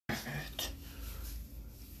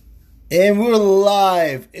And we're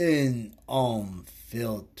live in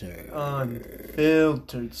Unfiltered.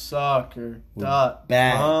 Unfiltered Soccer.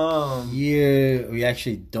 Back here. We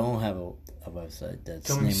actually don't have a website that's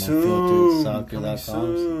Coming named soon. UnfilteredSoccer.com.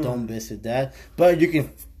 So don't visit that. But you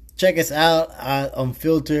can check us out at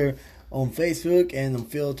Unfiltered on Facebook and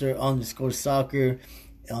Unfiltered_soccer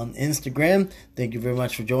on Instagram. Thank you very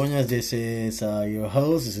much for joining us. This is your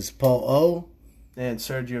host. This is Paul O. And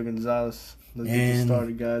Sergio Gonzalez. Let's get this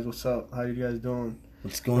started, guys. What's up? How you guys doing?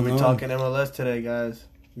 What's going on? We're going to be talking MLS today, guys.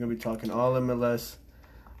 We're going to be talking all MLS.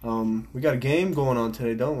 We got a game going on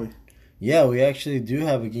today, don't we? Yeah, we actually do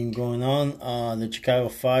have a game going on. The Chicago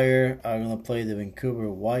Fire are going to play the Vancouver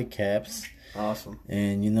Whitecaps. Awesome.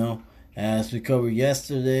 And, as we covered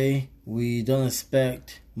yesterday, we don't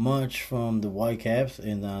expect much from the Whitecaps.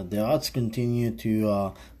 And the odds continue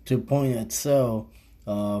to point at so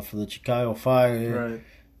for the Chicago Fire. Right.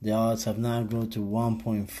 The odds have now grown to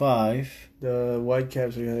 1.5. The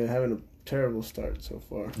Whitecaps are having a terrible start so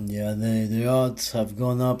far. Yeah, the odds have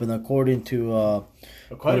gone up, and according to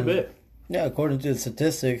quite a bit. Yeah, according to the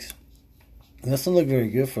statistics, it doesn't look very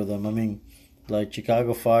good for them. I mean, like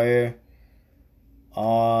Chicago Fire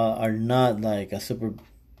are not like a super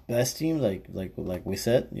best team, like we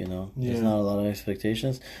said. There's not a lot of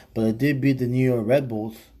expectations, but they did beat the New York Red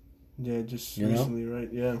Bulls. Yeah, just recently, right?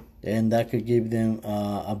 Yeah. And that could give them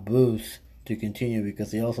a boost to continue because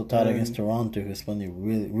they also tied against Toronto, who's playing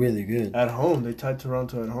really, really good. At home. They tied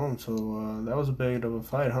Toronto at home, so that was a bit of a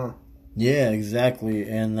fight, huh? Yeah, exactly.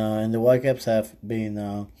 And the Whitecaps have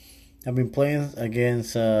been playing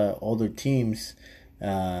against older teams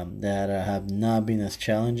that have not been as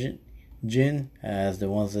challenging as the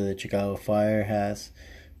ones that the Chicago Fire has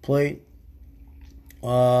played.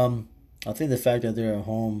 I think the fact that they're at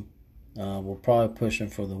home will probably push them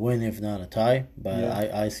for the win, if not a tie. But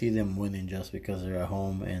yeah. I see them winning just because they're at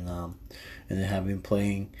home and they have been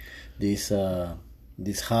playing these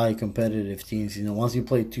high competitive teams. Once you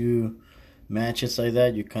play two matches like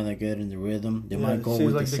that, you kind of get in the rhythm. They might go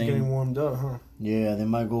with the same. They're getting warmed up, huh? Yeah, they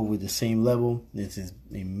might go with the same level.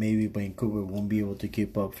 Maybe Vancouver won't be able to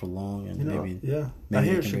keep up for long, and maybe I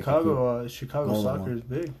hear Chicago soccer is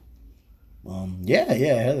big. I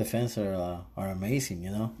heard the fans are amazing.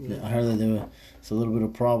 I heard that it's a little bit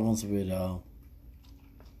of problems with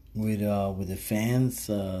the fans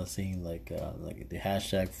saying like the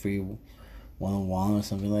hashtag free 101 or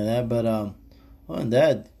something like that. But other than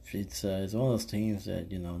that, it's one of those teams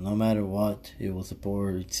that no matter what, it will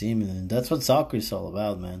support its team, and that's what soccer is all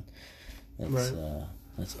about, man.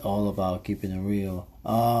 That's all about keeping it real.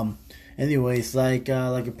 Anyways, like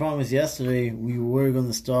I promised yesterday, we were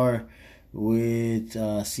gonna start with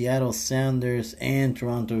Seattle Sounders and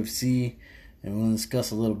Toronto FC, and we're going to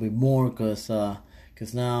discuss a little bit more because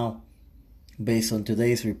now, based on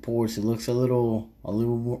today's reports, it looks a little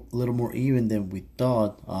more even than we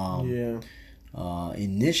thought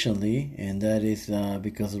initially, and that is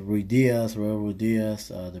because of Raul Diaz,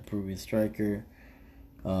 the Peruvian striker,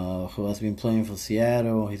 who has been playing for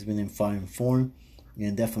Seattle. He's been in fine form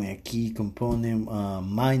and definitely a key component.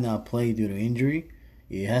 Might not play due to injury.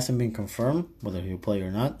 It hasn't been confirmed whether he'll play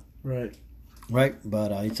or not. Right.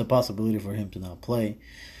 But it's a possibility for him to not play.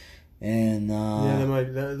 And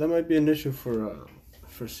that might be an issue for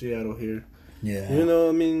Seattle here. Yeah.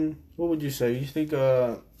 What would you say? You think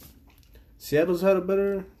Seattle's had a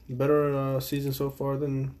better season so far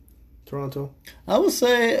than Toronto? I would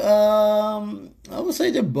say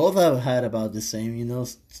they both have had about the same.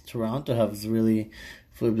 Toronto has really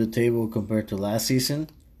flipped the table compared to last season.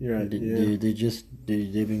 You're right.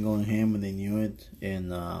 They've been going ham and they knew it,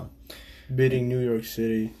 and beating New York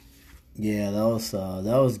City. Yeah, that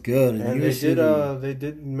was good. And they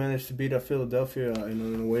did manage to beat Philadelphia in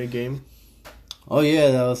an away game. Oh yeah,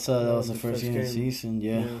 that was the first game of the season.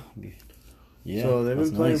 Yeah. So they've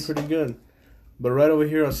been playing pretty good. But right over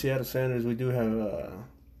here on Seattle Sounders, we do have a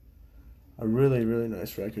really, really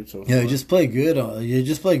nice record so far. Yeah, you just play good. You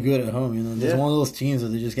just play good at home. There's one of those teams that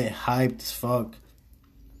they just get hyped as fuck.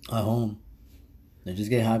 At home, they just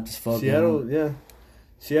get hyped as fuck.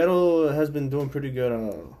 Seattle has been doing pretty good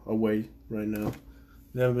away right now.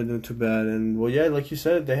 They haven't been doing too bad, and like you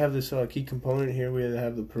said, they have this key component here. We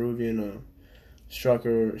have the Peruvian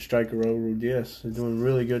striker Raul Diaz. They're doing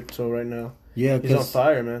really good. So right now, he's on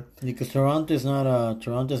fire, man. Because Toronto's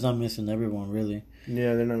not missing everyone really.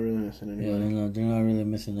 Yeah, they're not really missing anyone. Yeah, they're not really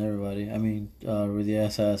missing everybody. I mean, Raul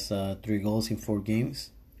Diaz has 3 goals in 4 games,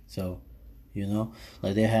 so.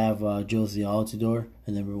 They have Josie Altidore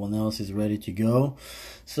and everyone else is ready to go.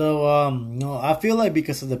 So, I feel like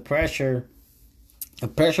because of the pressure a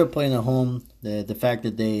pressure playing at home, the fact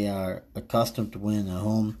that they are accustomed to winning at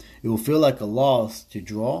home, it will feel like a loss to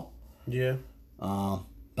draw. Yeah.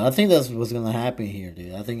 But I think that's what's gonna happen here,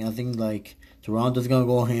 dude. I think like Toronto's gonna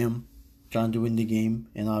go ham, trying to win the game,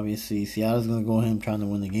 and obviously Seattle's gonna go ham trying to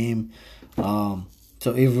win the game.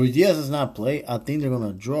 So if Ruidiaz does not play, I think they're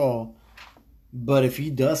gonna draw. But if he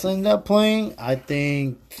does end up playing, I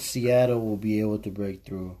think Seattle will be able to break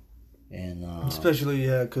through. And especially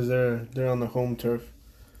because they're on the home turf.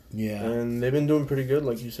 Yeah, and they've been doing pretty good,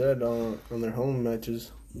 like you said, on their home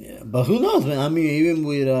matches. Yeah, but who knows, man? I mean, even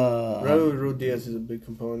with Raul Diaz is a big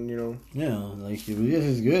component, you know. Yeah, like Ruidiaz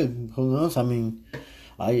is good. Who knows? I mean,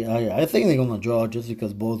 I think they're gonna draw just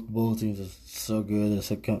because both teams are so good, they're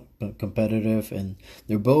so competitive, and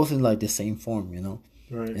they're both in like the same form. You know,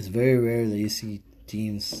 right? It's very rare that you see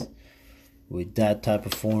teams with that type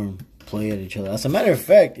of form play at each other. As a matter of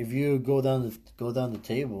fact, if you go down the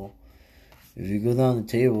table,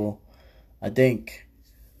 I think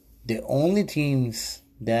the only teams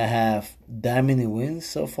that have that many wins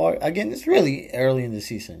so far, again, it's really early in the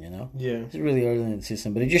season, you know? Yeah. It's really early in the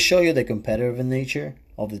season, but it just shows you the competitive nature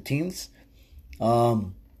of the teams.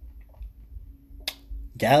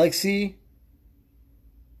 Galaxy,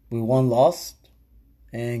 we won lost,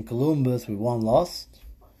 and Columbus, we won lost.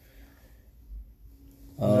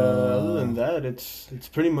 Other than that, it's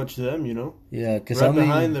pretty much them, you know? Yeah, because right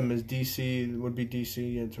behind them is DC,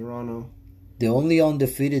 and Toronto. The only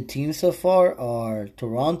undefeated teams so far are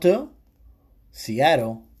Toronto,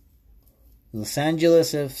 Seattle, Los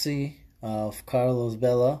Angeles FC of Carlos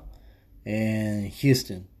Vela, and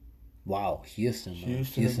Houston. Wow, Houston's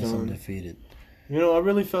undefeated. You know, I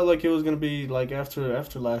really felt like it was going to be like after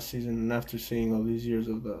last season and after seeing all these years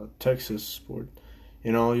of the Texas sport.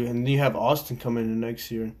 You know, and you have Austin coming in next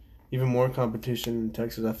year. Even more competition in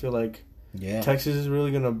Texas. I feel like Texas is really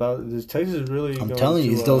going to Texas is really I'm telling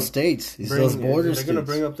you, it's those states. It's those border states. They're going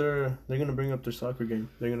to bring up their soccer game.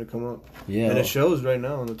 They're going to come up. Yeah. And it shows right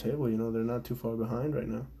now on the table, you know, they're not too far behind right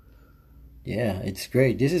now. Yeah, it's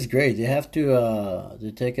great. This is great. They have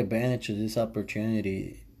to take advantage of this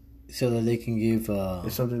opportunity so that they can give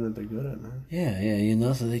it's something that they're good at, man. Yeah, you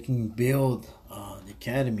know, so they can build the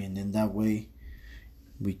academy, and then that way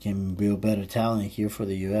we can build better talent here for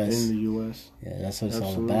the U.S. In the U.S. Yeah, that's what it's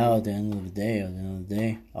all about at the end of the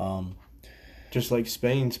day. Just like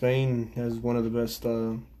Spain. Spain has one of the best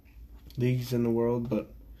leagues in the world,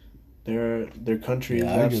 but their country is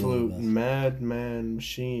absolute madman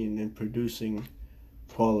machine in producing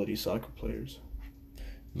quality soccer players.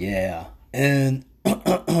 Yeah, and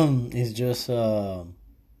it's just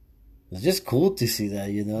cool to see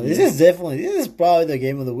that, you know. This is probably the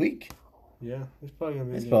game of the week. Yeah, it's probably gonna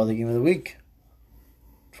be. It's probably the game of the week,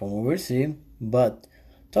 from what we're seeing. But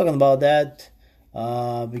talking about that,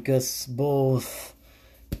 because both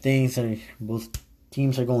teams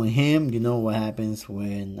are going ham. You know what happens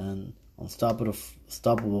when an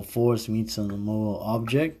unstoppable force meets an immovable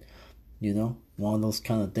object. You know, one of those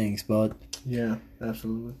kind of things. But yeah,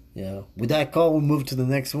 absolutely. Yeah. With that call, we'll move to the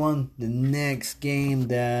next one. The next game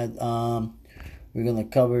that we're gonna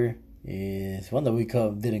cover is one that we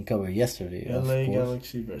didn't cover yesterday. LA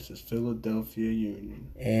Galaxy versus Philadelphia Union.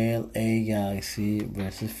 LA Galaxy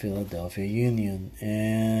versus Philadelphia Union.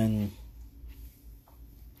 And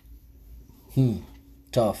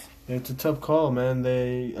tough. It's a tough call,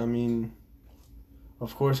 man.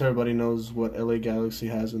 Of course everybody knows what LA Galaxy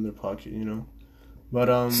has in their pocket, you know. But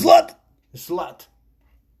Slut.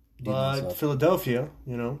 But Philadelphia,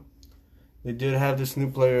 you know, they did have this new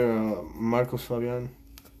player, Marcos Fabian,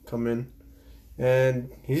 come in, and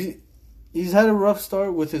he's had a rough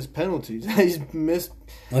start with his penalties. He's missed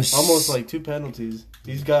almost like 2 penalties.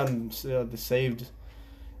 He's gotten saved,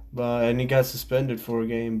 and he got suspended for a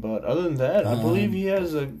game. But other than that, I believe he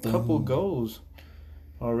has a couple goals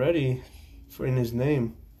already in his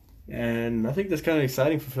name, and I think that's kind of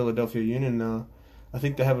exciting for Philadelphia Union. I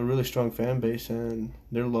think they have a really strong fan base, and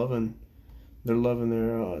they're loving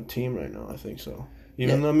their team right now. I think so.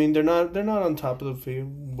 Even though, I mean, they're not on top of the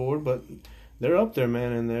board, but they're up there,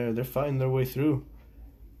 man, and they're fighting their way through.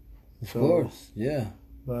 Of course, yeah.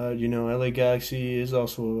 But you know, LA Galaxy is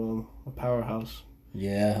also a powerhouse.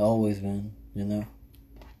 Yeah, always been. You know,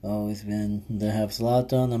 always been. They have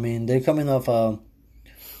Zlatan. I mean, they're coming off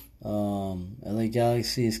LA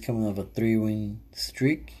Galaxy is coming off a 3-win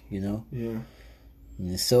streak. You know. Yeah.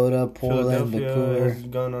 Minnesota, Portland, Vancouver has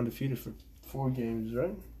gone undefeated for 4 games,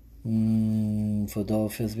 right?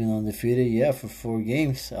 Philadelphia's been undefeated, for 4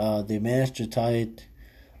 games. They managed to tie it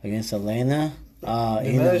against Atlanta.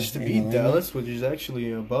 They managed to beat Dallas, which is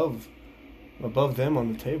actually above them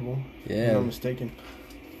on the table. Yeah, if I'm not mistaken.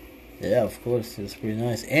 Yeah, of course, it was pretty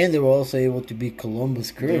nice, and they were also able to beat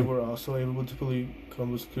Columbus Crew. They were also able to beat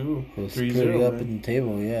Columbus Crew It was 3-0, pretty up man. in the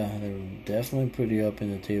table. Yeah, they were definitely pretty up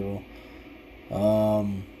in the table.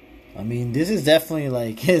 I mean, this is definitely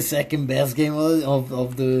like his second best game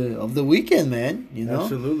of the weekend, man. You know,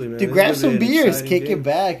 Absolutely, man. to This grab is gonna some be an beers, exciting kick game. it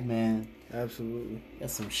back, man. Absolutely. Got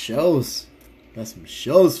some shows. Got some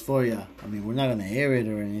shows for you. I mean, we're not gonna air it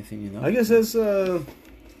or anything, you know. I guess that's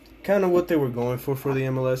kind of what they were going for the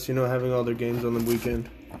MLS. You know, having all their games on the weekend.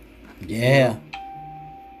 Yeah.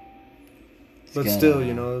 But It's still, gotta-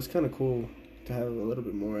 you know, it's kind of cool to have a little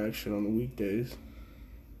bit more action on the weekdays.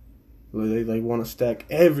 Where they like want to stack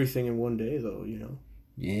everything in one day, though. You know.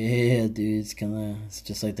 Yeah, dude, it's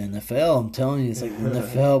just like the NFL. I'm telling you, it's like the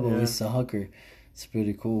NFL, but Yeah. with soccer. It's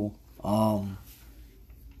pretty cool.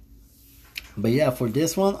 But yeah, for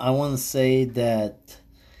this one, I want to say that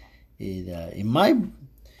it might.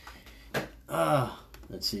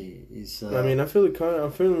 Let's see. It's. I mean, I'm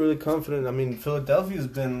feeling really confident. I mean, Philadelphia's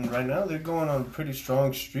been right now. They're going on a pretty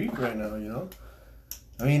strong streak right now. You know.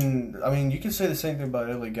 I mean, you can say the same thing about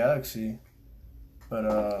LA Galaxy,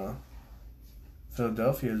 but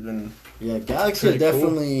Philadelphia has been. Yeah, Galaxy are pretty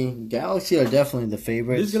cool. definitely the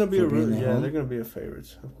favorites. This is gonna be for a being really at yeah. home, They're gonna be a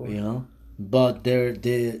favorites, of course. you know. But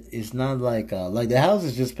it's not like the house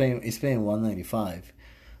is just paying. It's paying 195,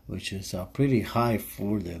 which is pretty high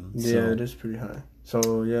for them. Yeah, So it is pretty high.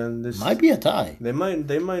 So yeah, this might be a tie. They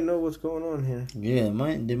might know what's going on here. Yeah,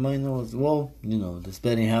 they might know. Well, you know, the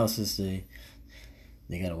betting houses they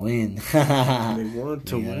gotta win. They want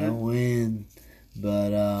to They gotta win.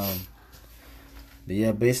 But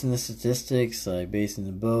yeah, based on the statistics, like based on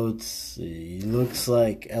the votes, it looks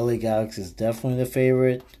like LA Galaxy is definitely the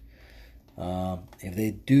favorite. If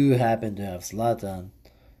they do happen to have Zlatan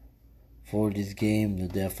for this game, they'll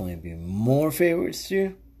definitely be more favorites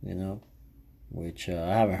too. You know, which I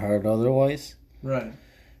haven't heard otherwise. Right.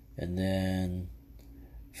 And then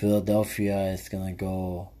Philadelphia is gonna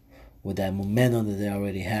go with that momentum that they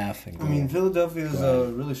already have. And I mean, Philadelphia is Right. a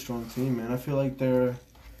really strong team, man. I feel like they're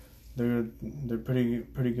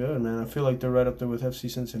pretty good, man. I feel like they're right up there with FC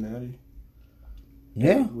Cincinnati.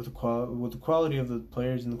 yeah, With the quality of the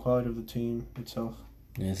players and the quality of the team itself.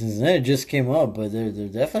 yeah. Cincinnati just came up, but they're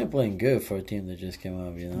definitely playing good for a team that just came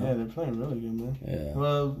up. You Yeah, know. they're playing really good, man. Yeah.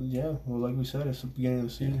 Well, like we said, it's the beginning of the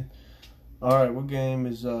season. All right, what game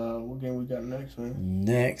we got next, man?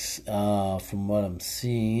 Next, from what I'm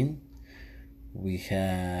seeing, we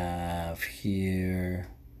have here.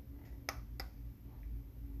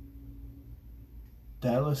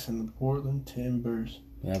 Dallas and the Portland Timbers.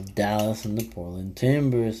 We have Dallas and the Portland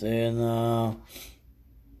Timbers, and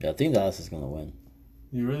yeah, I think Dallas is gonna win.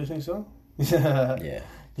 You really think so? Yeah,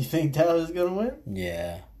 You think Dallas is gonna win?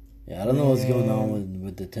 yeah. I don't know what's going on Man.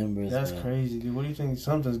 with the Timbers. That's but crazy, dude. What do you think?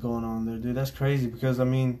 Something's going on there, dude. That's crazy because I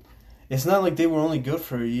mean, it's not like they were only good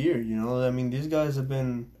for a year. You know, I mean, these guys have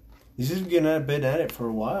been been at it for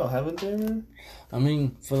a while, haven't they, man? I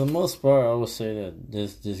mean, for the most part, I would say that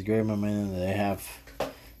this great momentum that they have,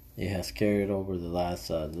 it has carried over the last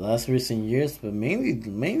recent years, but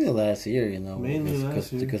mainly last year, you know, Mainly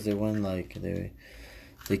last year. because they went like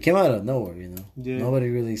they came out of nowhere, you know. Yeah. Nobody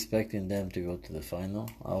really expecting them to go to the final.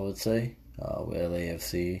 I would say with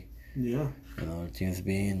LAFC, Yeah. you know, teams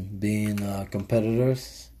being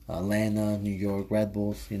competitors. Atlanta, New York, Red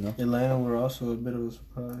Bulls, you know. Atlanta were also a bit of a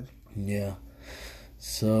surprise. Yeah.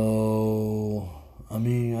 So, I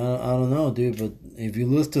mean, I don't know, dude, but if you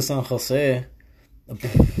lose to San Jose,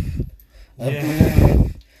 yeah,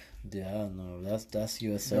 I don't know. That's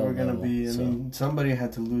USL. They were gonna level, be. I so. mean, somebody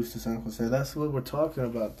had to lose to San Jose. That's what we're talking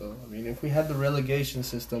about, though. I mean, if we had the relegation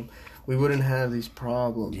system, we wouldn't have these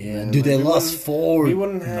problems. Yeah, man. dude, Like, they lost 4. We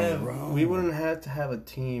wouldn't in a have. row. We wouldn't have to have a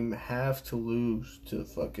team have to lose to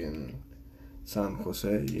fucking San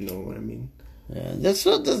Jose. You know what I mean? Yeah, there's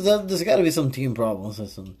got to be some team problems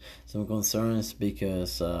and some concerns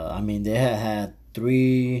because I mean they had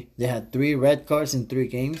 3 red cards in 3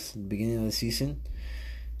 games at the beginning of the season,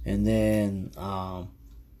 and then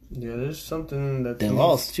Yeah, there's something that they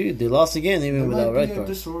lost too. They lost again even without red cards.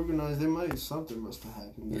 Disorganized. Something must have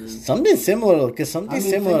happened. There. Something similar, because something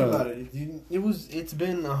similar. Think about it. It's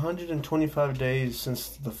been 125 days since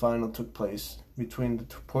the final took place between the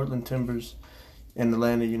Portland Timbers and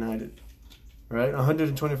Atlanta United. Right?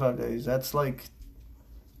 125 days. That's like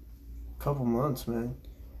a couple months, man.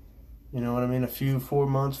 You know what I mean? 4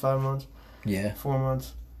 months, 5 months, Yeah. 4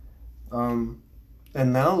 months.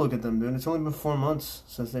 And now look at them, dude. It's only been 4 months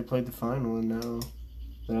since they played the final, and now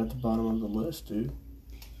they're at the bottom of the list, dude.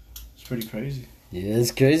 It's pretty crazy. Yeah,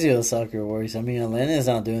 it's crazy how soccer works. I mean, Atlanta's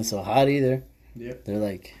not doing so hot either. Yep. They're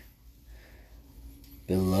like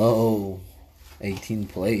below 18th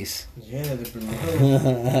place. Yeah, they're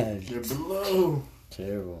below. They're below.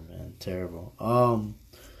 Terrible, man. Terrible.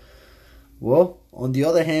 Well, on the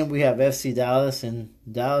other hand, we have FC Dallas, and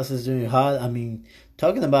Dallas is doing hot. I mean,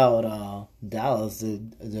 talking about Dallas,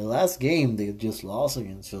 the last game they just lost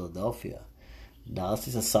against Philadelphia. Dallas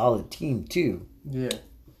is a solid team too, Yeah.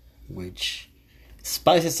 which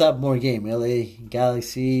spices up more game. LA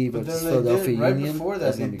Galaxy But versus then Philadelphia right Union. before that,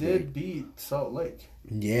 That's they gonna be did great. beat Salt Lake.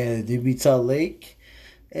 Yeah, they did beat Salt Lake,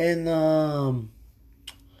 and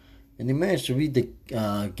they managed to beat the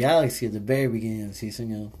Galaxy at the very beginning of the season.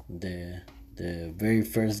 You know, the very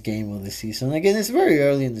first game of the season. Again, it's very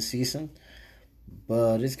early in the season,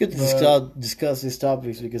 but it's good to discuss these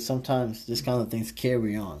topics because sometimes this kind of things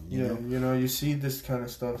carry on. You know? You see this kind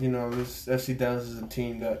of stuff. This FC Dallas is a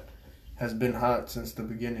team that has been hot since the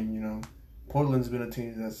beginning. Portland's been a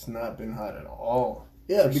team that's not been hot at all.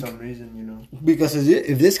 Yeah, for some reason. Because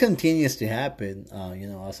if this continues to happen,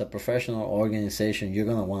 as a professional organization, you're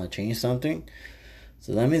gonna want to change something.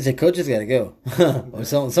 So that means the coaches got to go, or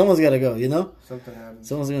someone's got to go. Something happens.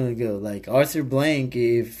 Someone's gonna go. Like Arthur Blank,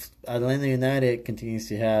 if Atlanta United continues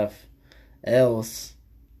to have L's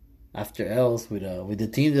after L's with the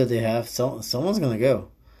team that they have, someone's gonna go.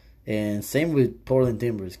 And same with Portland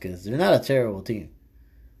Timbers because they're not a terrible team.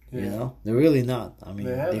 Yeah. They're really not. I mean,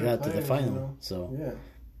 they got to the players, final. So yeah.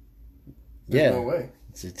 There's no way.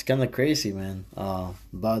 It's kind of crazy, man.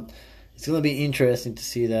 But it's gonna be interesting to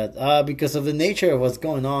see that because of the nature of what's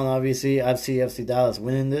going on. Obviously, I see FC Dallas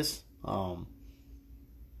winning this.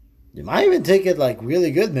 They might even take it like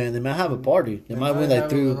really good, man. They might have a party. They might win like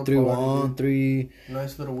 3-1, 3.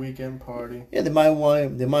 Nice little weekend party. Yeah, they might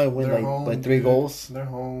win. They might win by 3 goals. They're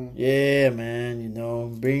home. Yeah, man.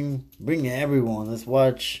 Bring everyone. Let's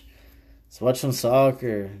watch some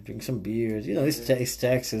soccer. Drink some beers. It's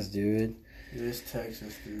Texas, dude. It is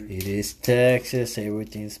Texas, dude. It is Texas.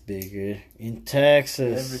 Everything's bigger in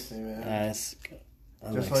Texas. Everything, man. Just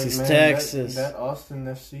Alexis, like, man, Texas. That Austin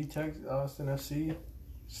FC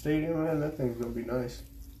stadium, man. That thing's gonna be nice.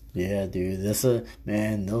 Yeah, dude. That's those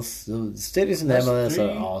stadiums in the MLS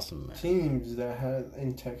are awesome, man. Teams that had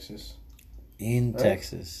in Texas. In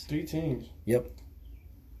Texas. 3 teams. Yep.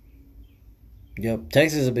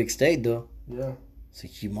 Texas is a big state, though. Yeah. It's a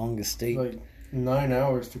humongous state. Like 9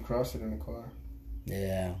 hours to cross it in a car.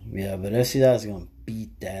 Yeah, but FC Dallas is gonna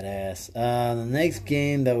beat that ass. The next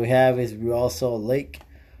game that we have is Real Salt Lake,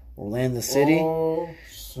 Orlando City. Oh,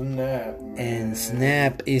 snap, man. And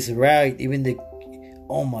snap is right.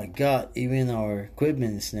 Oh my god, even our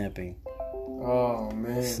equipment is snapping. Oh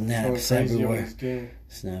man, snaps everywhere.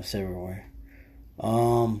 Snaps everywhere.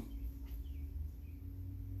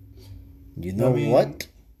 What?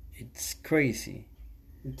 It's crazy.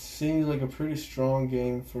 It seems like a pretty strong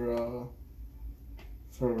game for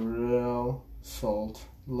Real Salt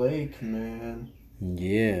Lake, man.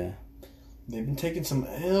 Yeah. They've been taking some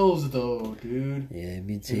L's though, dude. Yeah, they've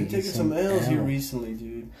been taking some L's here recently,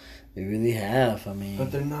 dude. They really have. I mean,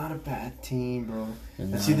 but they're not a bad team, bro.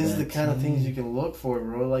 And see, this is the kind of things you can look for,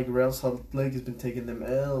 bro. Like Real Salt Lake has been taking them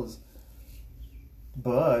L's,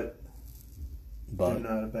 but they're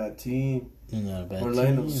not a bad team. They're not a bad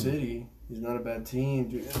Orlando team. City is not a bad team,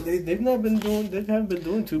 dude. They haven't been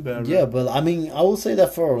doing too bad. Right? Yeah, but I mean, I would say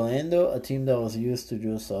that for Orlando, a team that was used to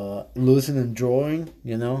just losing and drawing,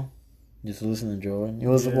 just losing and drawing. It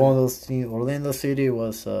was one of those teams. Orlando City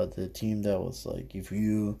was the team that was like, if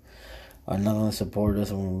you are not going to support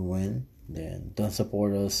us when we win, then don't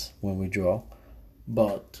support us when we draw.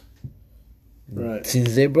 But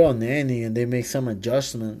since they brought Nanny and they make some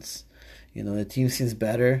adjustments, the team seems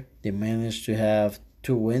better. They managed to have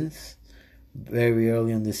 2 wins very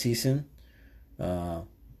early in the season,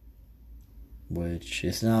 which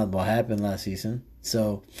is not what happened last season.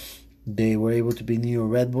 So they were able to beat New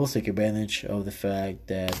York Red Bulls, take advantage of the fact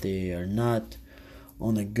that they are not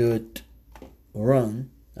on a good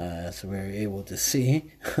run, as we're able to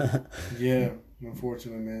see. Yeah,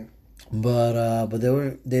 unfortunately, man. But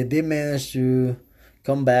they did manage to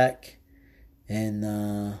come back and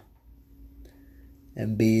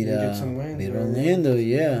beat Orlando,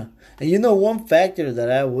 yeah. And one factor that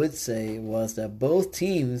I would say was that both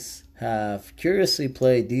teams have curiously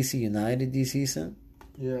played DC United this season.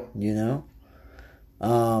 Yeah.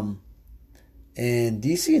 And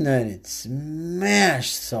DC United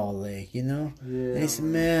smashed Salt Lake, Yeah, they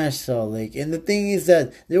smashed Salt Lake. And the thing is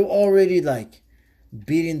that they were already like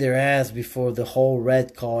beating their ass before the whole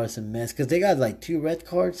red cards and mess, because they got like 2 red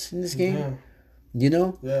cards in this game.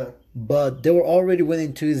 Yeah. But they were already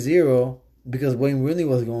winning 2-0 because Wayne Rooney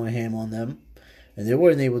was going ham on them, and they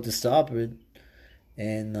weren't able to stop it.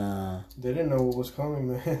 And they didn't know what was coming,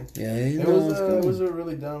 man. yeah, It was a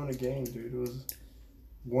really dominant game, dude. It was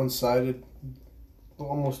one-sided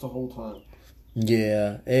almost the whole time.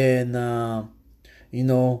 Yeah, and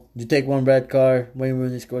you take one red card, Wayne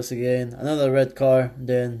Rooney scores again, another red card,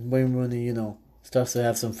 then Wayne Rooney, starts to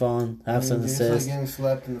have some fun, have some It's assists. like getting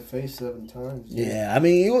slapped in the face 7 times. Yeah, I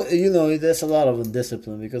mean, there's a lot of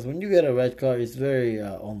undiscipline because when you get a red card, it's very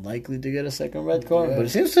unlikely to get a second red card. Yeah. But it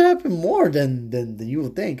seems to happen more than you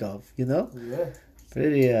would think of. Yeah.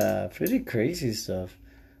 Pretty crazy stuff.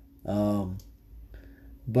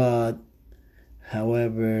 But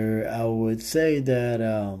however, I would say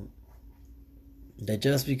that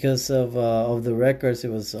just because of the records, it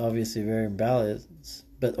was obviously very imbalanced.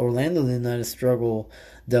 But Orlando did not struggle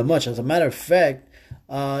that much. As a matter of fact,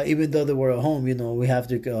 even though they were at home, we have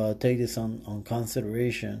to take this on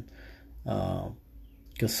consideration,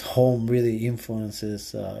 because home really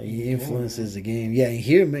influences the game. Yeah, and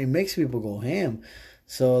here it makes people go ham.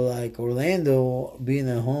 So like Orlando being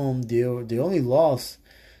at home, they only lost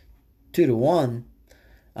 2-1,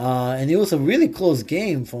 and it was a really close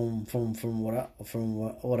game from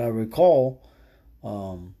what I recall.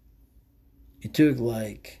 It took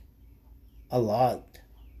like a lot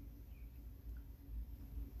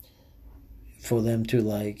for them to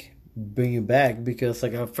like bring it back, because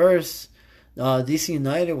like at first DC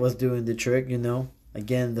United was doing the trick,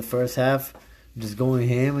 again the first half just going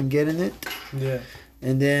ham and getting it. Yeah.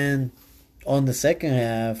 And then on the second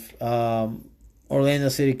half, Orlando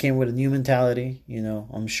City came with a new mentality.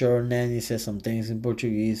 I'm sure Nani said some things in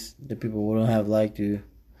Portuguese that people wouldn't have liked to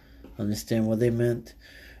understand what they meant.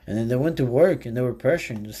 And then they went to work and they were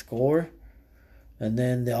pressuring to score. And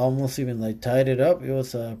then they almost even like tied it up. It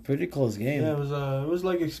was a pretty close game. Yeah, it was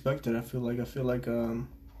like expected. I feel like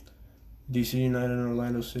DC United and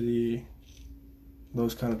Orlando City,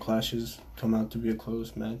 those kind of clashes come out to be a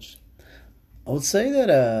close match. I would say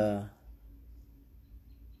that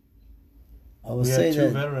we had two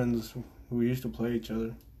veterans who used to play each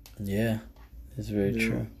other. Yeah, it's very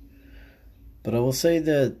true. But I will say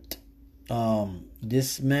that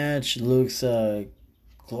this match looks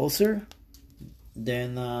closer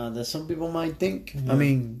than some people might think. Yeah. I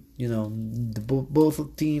mean,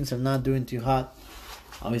 both teams are not doing too hot.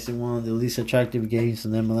 Obviously, one of the least attractive games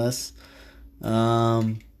in MLS.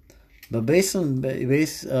 But based on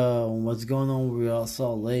what's going on with Real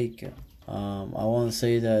Salt Lake, I want to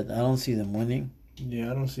say that I don't see them winning.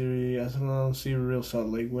 Yeah, I don't see Real Salt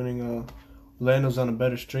Lake winning. Orlando's on a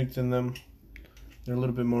better streak than them. They're a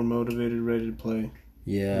little bit more motivated, ready to play.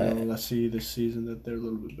 Yeah. I see this season that they're a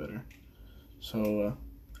little bit better. So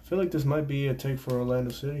I feel like this might be a take for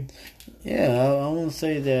Orlando City. Yeah, I want to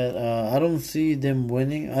say that I don't see them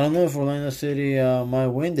winning. I don't know if Orlando City might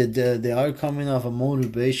win. They are coming off a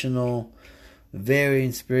motivational, very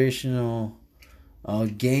inspirational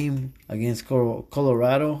game against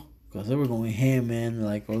Colorado, because they were going ham, man.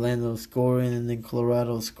 Like Orlando scoring and then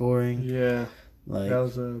Colorado scoring. Yeah. Like that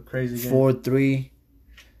was a crazy game. 4-3,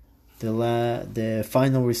 the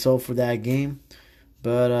final result for that game.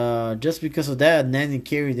 But just because of that, Nani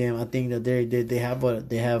carried them. I think that they have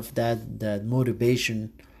that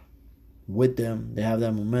motivation with them. They have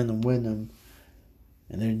that momentum with them,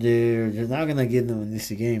 and they're not gonna give them an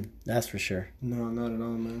easy game. That's for sure. No, not at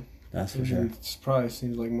all, man. That's for sure. It probably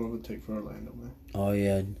seems like more of a take for Orlando, man. Oh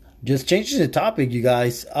yeah, just changing the topic, you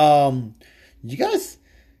guys. You guys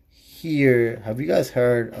have you guys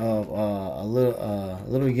heard of a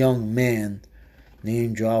little young man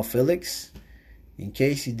named Joao Felix? In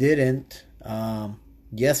case you didn't,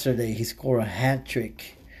 yesterday he scored a hat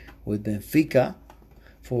trick with Benfica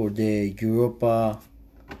for the Europa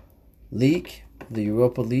League,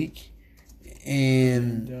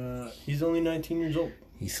 and he's only 19 years old.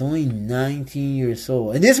 He's only 19 years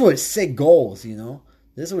old, and these were sick goals.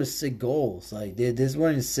 These were sick goals. Like these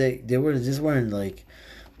weren't sick. They weren't like,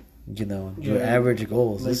 your average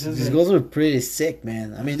goals. Like these goals were pretty sick,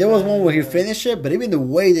 man. I mean, there was one where he finished it, but even the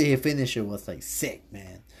way that he finished it was like sick,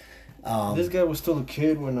 man. This guy was still a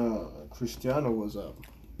kid when Cristiano was up.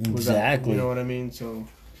 Exactly. You know what I mean? So,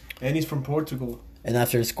 and he's from Portugal. And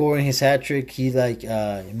after scoring his hat trick, he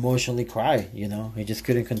emotionally cried. He just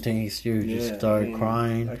couldn't contain his tears. He just started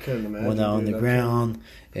crying. I couldn't imagine. Went out on the ground,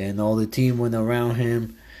 and all the team went around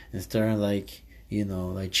him and started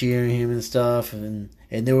cheering him and stuff. And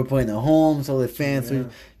they were playing at home, so the fans were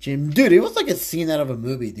cheering. Dude, it was like a scene out of a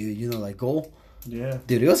movie, dude. Goal. Yeah.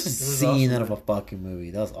 Dude, it was a scene awesome, out of a fucking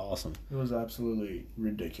movie. That was awesome. It was absolutely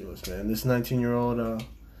ridiculous, man. This 19-year-old.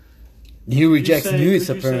 He rejects news,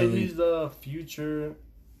 apparently. He's the future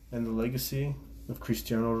and the legacy of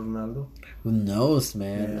Cristiano Ronaldo? Who knows,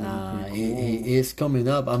 man? Yeah, pretty cool. It's coming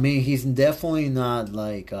up. I mean, he's definitely not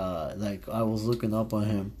like I was looking up on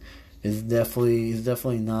him. He's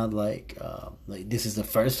definitely not like this is the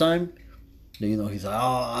first time. You know, he's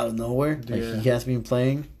out of nowhere. Like Yeah. he has been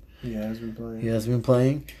playing. He has been playing. He has been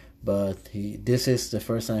playing, but this is the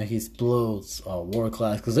first time he's blows world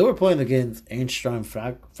class because they were playing against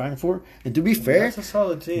Eintracht Frankfurt. And to be fair, That's a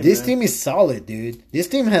solid team. this man. team is solid, dude. This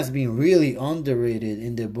team has been really underrated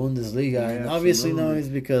in the Bundesliga, Yeah, and obviously no, absolutely. it's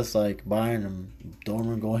because like Bayern and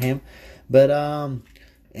Dortmund go ham, but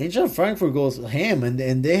Eintracht Frankfurt goes ham,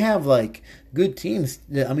 and they have like good teams.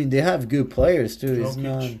 I mean, they have good players too. It's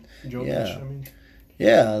not, Jokic, yeah. I mean.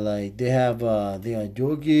 yeah, like they have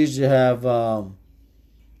Jokic, they have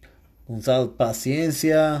Gonzalo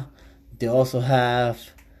Paciencia. They also have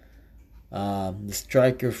the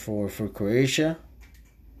striker for Croatia.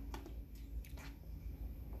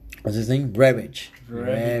 What's his name? Rebic,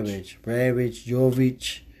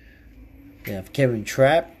 Jovic. They have Kevin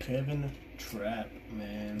Trapp. Kevin Trapp,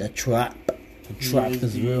 man. The Trap He is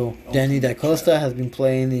is the real. Danny Da ultimate Costa trap. has been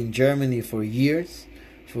playing in Germany for years.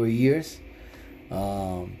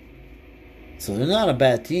 So they're not a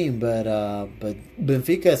bad team, but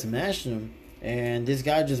Benfica smashed them, and this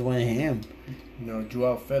guy just went ham. No,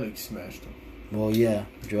 Joao Felix smashed him. Well, yeah,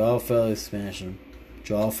 Joao Felix smashed him.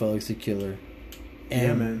 Joao Felix the killer, and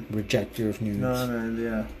Yeah, man. rejecter of news. No, man,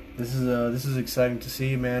 yeah. This is exciting to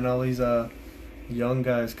see, man. All these young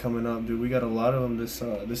guys coming up, dude. We got a lot of them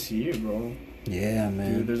this year, bro. Yeah,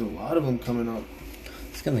 man. Dude, there's a lot of them coming up.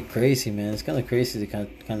 It's kind of crazy, man. It's kind of crazy the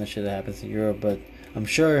kind of shit that happens in Europe, but I'm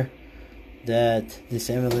sure that this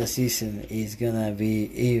MLS season is gonna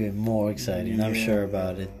be even more exciting. I'm Yeah, sure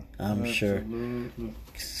about it. I'm sure. Absolutely.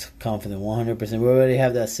 Confident, 100%. We already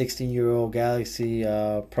have that 16-year-old Galaxy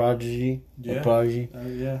prodigy. Yeah.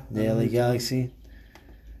 Yeah. The LA Galaxy.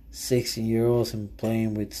 16-year-olds and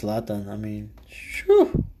playing with Zlatan. I mean,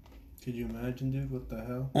 shoo. Could you imagine, dude? What the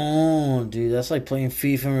hell? Oh, dude, that's like playing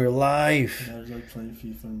FIFA in real life. That was like playing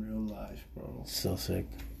FIFA in real life, bro. So sick.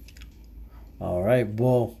 All right,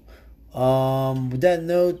 well, with that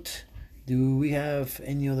note, do we have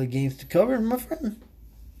any other games to cover, my friend?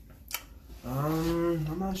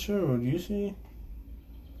 I'm not sure. Do you see?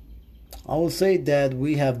 I will say that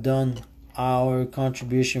we have done our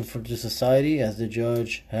contribution for the society as the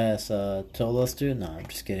judge has told us to. No, I'm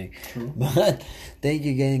just kidding. True. But thank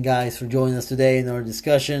you again, guys, for joining us today in our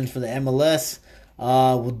discussion for the MLS.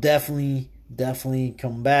 We'll definitely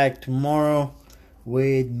come back tomorrow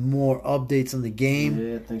with more updates on the game.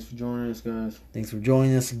 Yeah, thanks for joining us, guys. Thanks for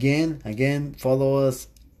joining us again. Again, follow us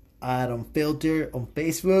at Unfilter on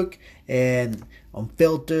Facebook and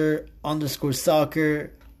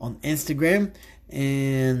Unfilter_soccer on Instagram.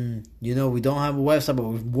 And we don't have a website, but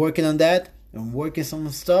we're working on that and working some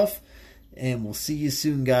stuff. And we'll see you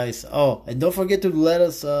soon, guys. Oh, and don't forget to let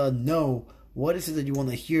us know what is it that you want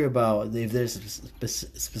to hear about. If there's a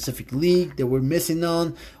specific league that we're missing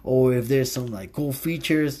on, or if there's some like cool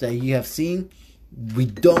features that you have seen. We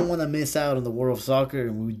don't want to miss out on the world of soccer,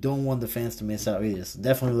 and we don't want the fans to miss out either. So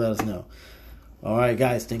definitely let us know. All right,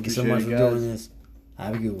 guys. Thank you so much for doing this.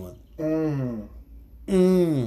 Have a good one.